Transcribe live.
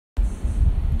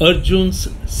Arjun's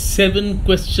 7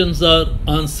 questions are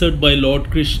answered by Lord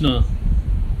Krishna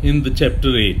in the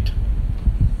chapter 8.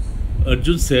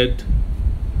 Arjun said,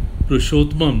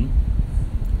 Purushottam,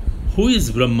 who is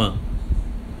Brahma?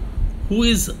 Who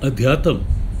is Adhyatam?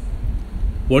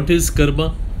 What is Karma?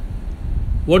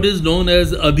 What is known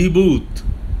as Adhibhut?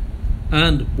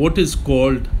 And what is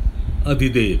called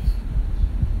Adhidev?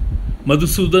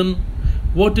 Madhusudan,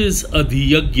 what is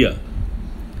Adhiyagya?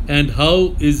 And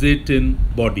how is it in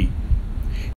body?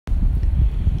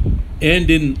 And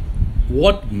in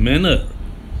what manner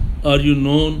are you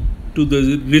known to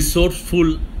the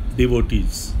resourceful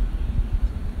devotees?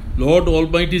 Lord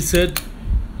Almighty said,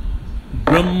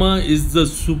 Brahma is the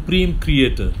supreme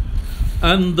creator,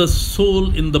 and the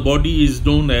soul in the body is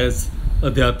known as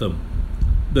Adhyatam.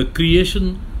 The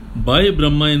creation by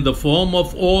Brahma in the form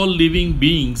of all living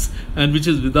beings and which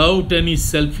is without any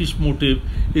selfish motive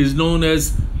is known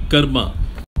as Karma.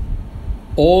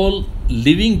 All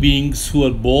living beings who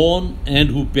are born and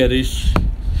who perish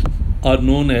are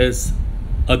known as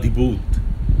Adhibhut.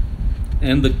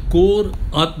 And the core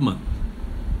Atman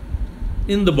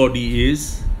in the body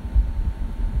is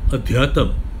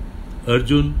Adhyatam.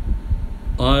 Arjun,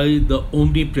 I, the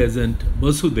omnipresent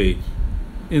Vasudeva,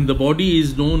 in the body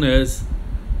is known as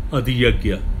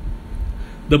Adhiyagya.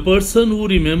 The person who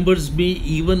remembers me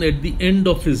even at the end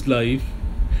of his life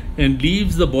and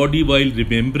leaves the body while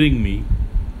remembering me,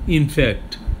 in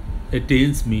fact,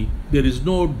 attains me. There is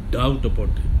no doubt about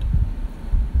it.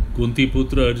 Kunti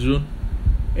Putra Arjun,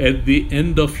 at the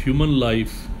end of human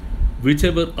life,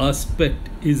 whichever aspect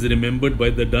is remembered by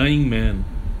the dying man,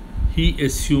 he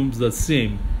assumes the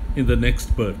same in the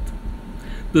next birth.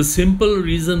 The simple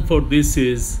reason for this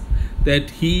is that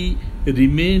he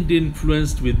remained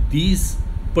influenced with these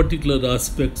particular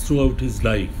aspects throughout his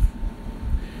life.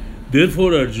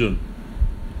 Therefore, Arjun,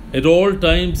 at all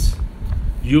times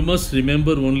you must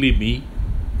remember only me,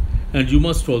 and you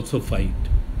must also fight.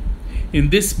 In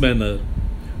this manner,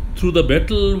 through the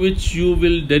battle which you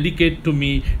will dedicate to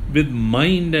me with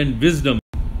mind and wisdom,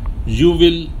 you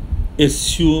will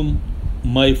assume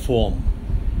my form.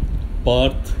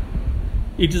 Parth,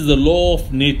 it is the law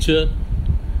of nature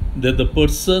that the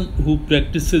person who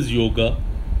practices yoga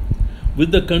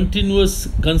with the continuous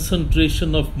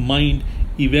concentration of mind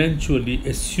eventually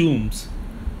assumes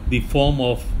the form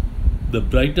of the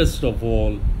brightest of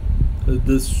all,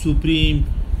 the Supreme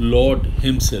Lord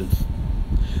Himself.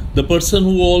 The person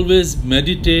who always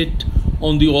meditates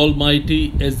on the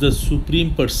Almighty as the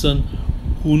Supreme Person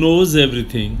who knows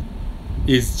everything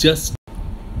is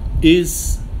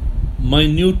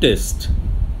minutest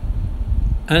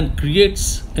and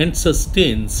creates and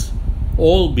sustains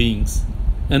all beings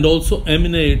and also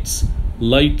emanates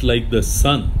light like the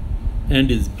sun and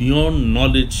is beyond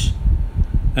knowledge,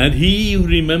 and he who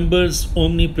remembers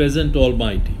omnipresent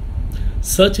Almighty.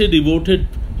 Such a devoted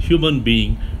human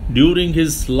being during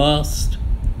his last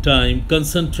time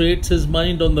concentrates his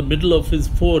mind on the middle of his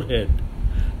forehead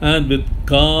and with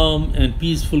calm and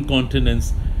peaceful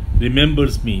countenance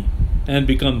remembers me and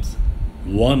becomes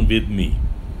one with me.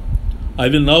 I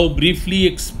will now briefly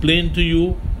explain to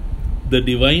you the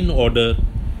divine order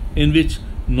in which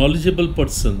knowledgeable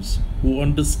persons who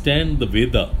understand the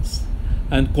Vedas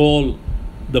and call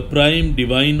the prime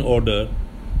divine order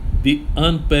the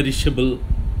unperishable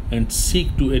and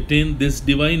seek to attain this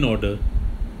divine order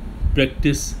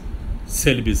practice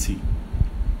celibacy.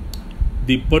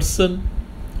 The person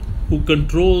who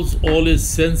controls all his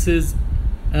senses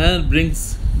and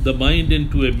brings the mind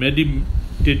into a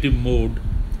meditative mode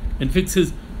and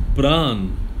fixes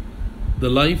pran, the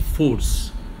life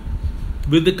force,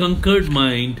 with the conquered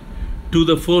mind to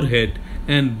the forehead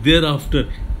and thereafter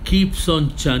keeps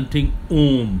on chanting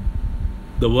Om,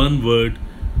 the one word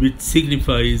which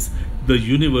signifies the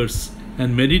universe,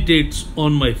 and meditates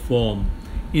on my form,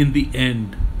 in the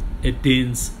end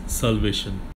attains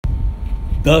salvation.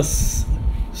 Thus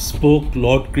spoke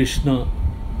Lord Krishna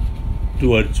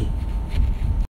to Arjuna.